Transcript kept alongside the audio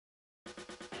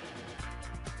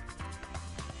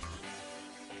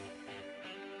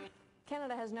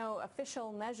Canada has no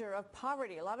official measure of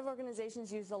poverty. A lot of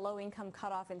organizations use the low-income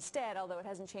cutoff instead, although it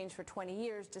hasn't changed for 20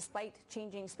 years despite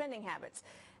changing spending habits.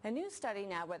 A new study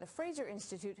now by the Fraser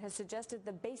Institute has suggested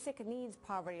the basic needs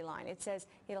poverty line. It says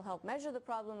it'll help measure the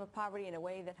problem of poverty in a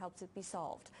way that helps it be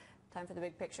solved. Time for the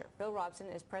big picture. Bill Robson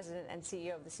is president and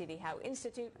CEO of the C.D. Howe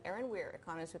Institute. Erin Weir,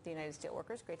 economist with the United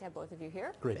Steelworkers. Great to have both of you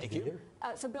here. Great to be here.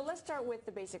 So, Bill, let's start with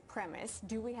the basic premise.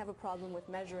 Do we have a problem with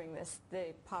measuring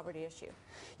the poverty issue?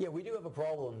 Yeah, we do have a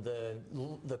problem.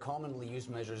 The commonly used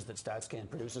measures that StatsCan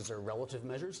produces are relative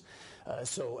measures.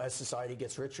 So as society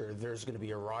gets richer, there's going to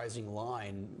be a rising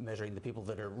line measuring the people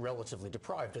that are relatively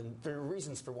deprived. And there are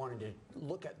reasons for wanting to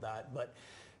look at that, but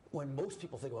when most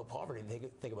people think about poverty, they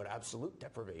think about absolute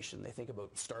deprivation. They think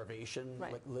about starvation,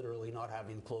 right, like literally not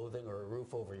having clothing or a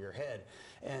roof over your head.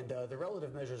 And the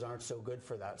relative measures aren't so good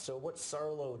for that. So what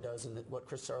Sarlo does, what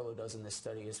Chris Sarlo does in this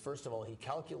study is, first of all, he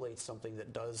calculates something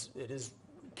that it is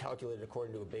calculated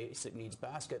according to a basic needs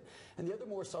basket. And the other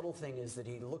more subtle thing is that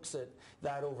he looks at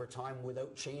that over time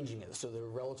without changing it. So the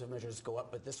relative measures go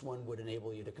up, but this one would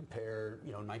enable you to compare,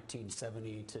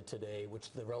 1970 to today,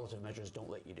 which the relative measures don't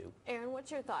let you do. Erin, what's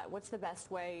your thought? What's the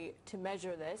best way to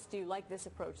measure this? Do you like this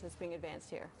approach that's being advanced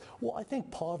here? Well, I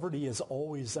think poverty is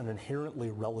always an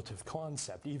inherently relative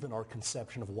concept. Even our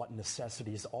conception of what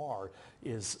necessities are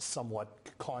is somewhat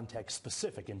context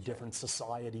specific. In different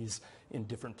societies, in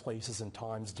different places and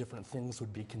times, different things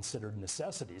would be considered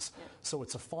necessities. Yeah. So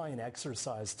it's a fine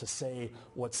exercise to say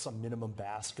what's some minimum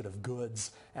basket of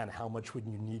goods and how much would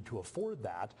you need to afford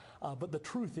that. But the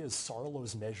truth is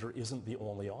Sarlo's measure isn't the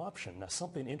only option. Now,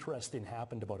 something interesting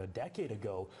happened about a decade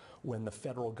ago when the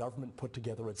federal government put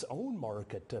together its own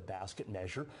market basket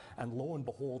measure, and lo and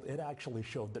behold, it actually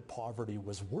showed that poverty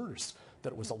was worse,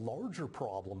 that it was a larger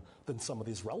problem than some of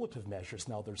these relative measures.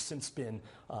 Now, there's since been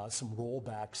some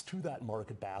rollbacks to that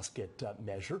market basket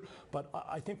measure, but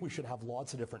I think we should have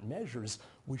lots of different measures.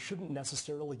 We shouldn't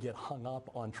necessarily get hung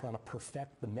up on trying to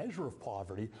perfect the measure of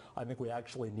poverty. I think we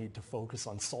actually need to focus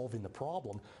on solving the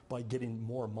problem by getting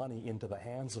more money into the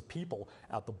hands of people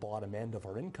at the bottom end of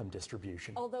our income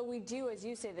distribution. Although we do, as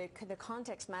you say, the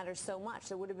context matters so much.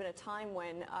 There would have been a time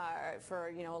when for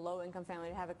a low-income family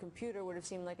to have a computer would have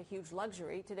seemed like a huge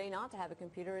luxury. Today, not to have a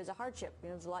computer is a hardship.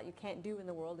 There's a lot you can't do in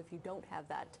the world if you don't have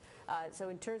that. So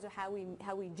in terms of how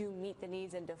we do meet the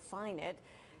needs and define it,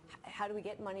 how do we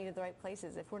get money to the right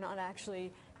places if we're not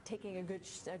actually taking a good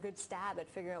stab at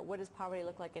figuring out what does poverty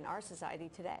look like in our society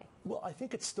today? Well, I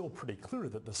think it's still pretty clear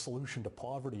that the solution to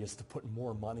poverty is to put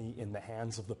more money in the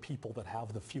hands of the people that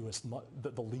have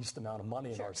the least amount of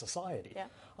money in our society. Yeah.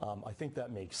 I think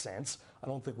that makes sense. I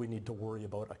don't think we need to worry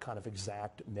about a kind of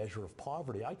exact measure of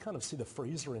poverty. I kind of see the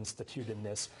Fraser Institute in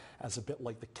this as a bit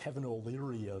like the Kevin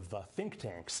O'Leary of think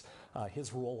tanks.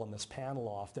 His role on this panel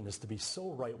often is to be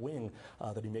so right-wing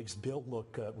that he makes Bill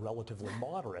look relatively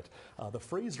moderate. The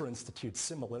Fraser Institute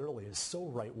similarly is so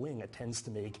right-wing it tends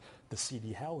to make the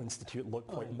C.D. Howe Institute look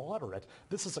quite moderate.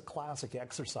 This is a classic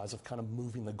exercise of kind of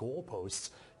moving the goalposts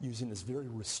using this very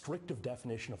restrictive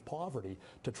definition of poverty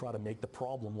to try to make the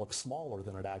problem look smaller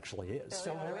than it actually is.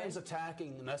 So Erin's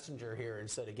attacking the messenger here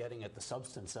instead of getting at the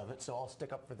substance of it. So I'll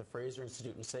stick up for the Fraser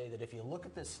Institute and say that if you look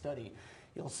at this study,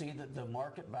 you'll see that the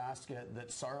market basket that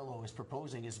Sarlo is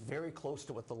proposing is very close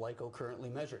to what the LICO currently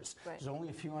measures. Right. There's only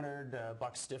a few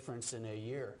 $100 difference in a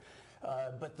year.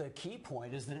 But the key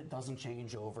point is that it doesn't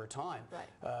change over time.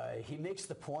 Right. He makes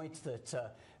the point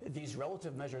that these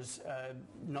relative measures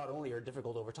not only are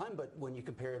difficult over time, but when you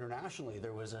compare internationally,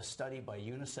 there was a study by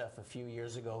UNICEF a few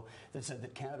years ago that said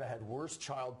that Canada had worse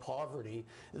child poverty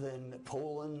than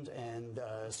Poland and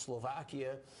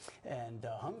Slovakia and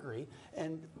Hungary.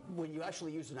 And when you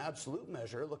actually use an absolute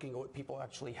measure, looking at what people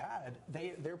actually had,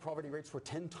 their poverty rates were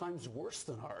 10 times worse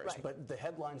than ours. Right. But the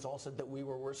headlines all said that we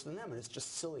were worse than them, and it's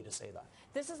just silly to say that.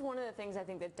 This is one of the things I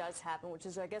think that does happen, which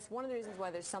is, I guess, one of the reasons why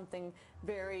there's something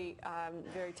very,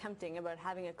 very tempting about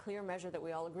having a clear measure that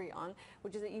we all agree on,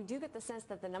 which is that you do get the sense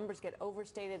that the numbers get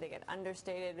overstated, they get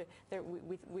understated.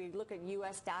 We look at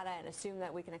U.S. data and assume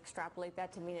that we can extrapolate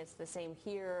that to mean it's the same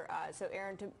here. So,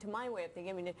 Erin, to my way of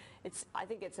thinking, I mean, I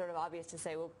think it's sort of obvious to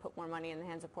say we'll put more money in the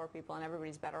hands of poor people and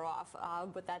everybody's better off.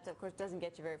 But that, of course, doesn't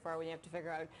get you very far when you have to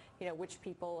figure out, which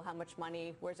people, how much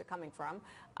money, where's it coming from.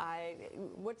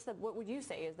 What would you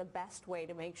say is the best way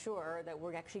to make sure that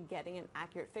we're actually getting an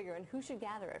accurate figure, and who should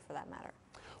gather it for that matter?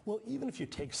 Well, even if you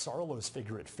take Sarlo's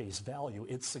figure at face value,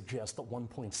 it suggests that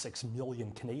 1.6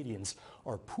 million Canadians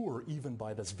are poor even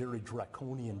by this very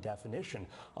draconian definition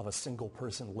of a single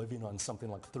person living on something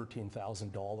like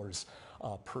 $13,000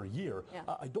 per year. Yeah.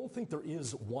 I don't think there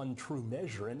is one true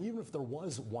measure, and even if there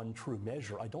was one true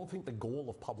measure, I don't think the goal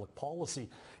of public policy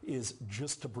is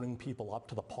just to bring people up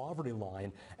to the poverty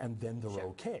line and then they're Sure.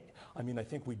 okay. I mean, I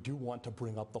think we do want to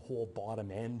bring up the whole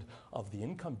bottom end of the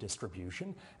income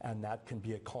distribution, and that can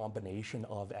be a combination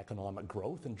of economic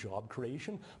growth and job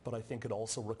creation, but I think it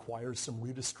also requires some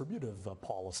redistributive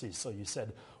policies. So you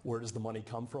said, where does the money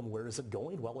come from? Where is it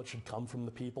going? Well, it should come from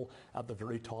the people at the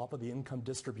very top of the income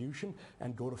distribution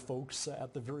and go to folks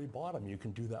at the very bottom. You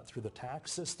can do that through the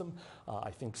tax system.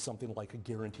 I think something like a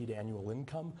guaranteed annual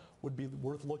income would be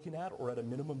worth looking at, or at a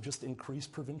minimum just increase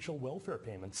provincial welfare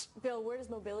payments. Bill, where does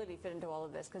mobility fit into all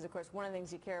of this? Because, of course, one of the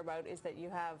things you care about is that you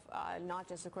have not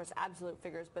just, of course, absolute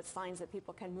figures, but signs that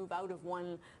people can move out of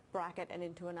one bracket and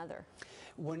into another.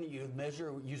 When you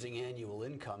measure using annual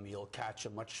income, you'll catch a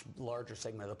much larger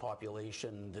segment of the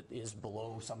population that is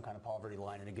below some kind of poverty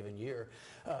line in a given year.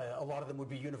 A lot of them would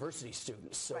be university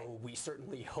students, so Right. we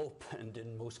certainly hope, and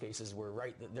in most cases we're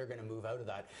right, that they're going to move out of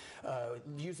that.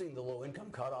 Using the low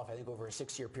income cutoff, I think over a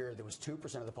 6-year period there was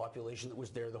 2% of the population that was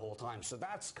there the whole time. So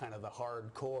that's kind of the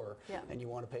hardcore, Yeah. and you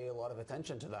want to pay a lot of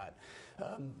attention to that.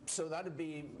 So that would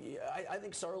be, I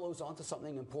think Sarlo's onto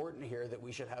something important here, that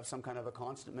we should have some kind of a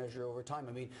constant measure over time.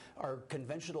 I mean, our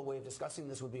conventional way of discussing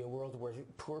this would be a world where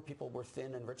poor people were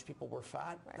thin and rich people were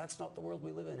fat. Right. That's not the world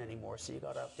we live in anymore, so you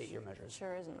got to update your measures.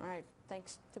 Sure isn't. All right.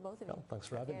 Thanks to both of you. Well, thanks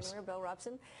for having us. Erin Weir, Bill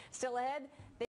Robson. Still ahead.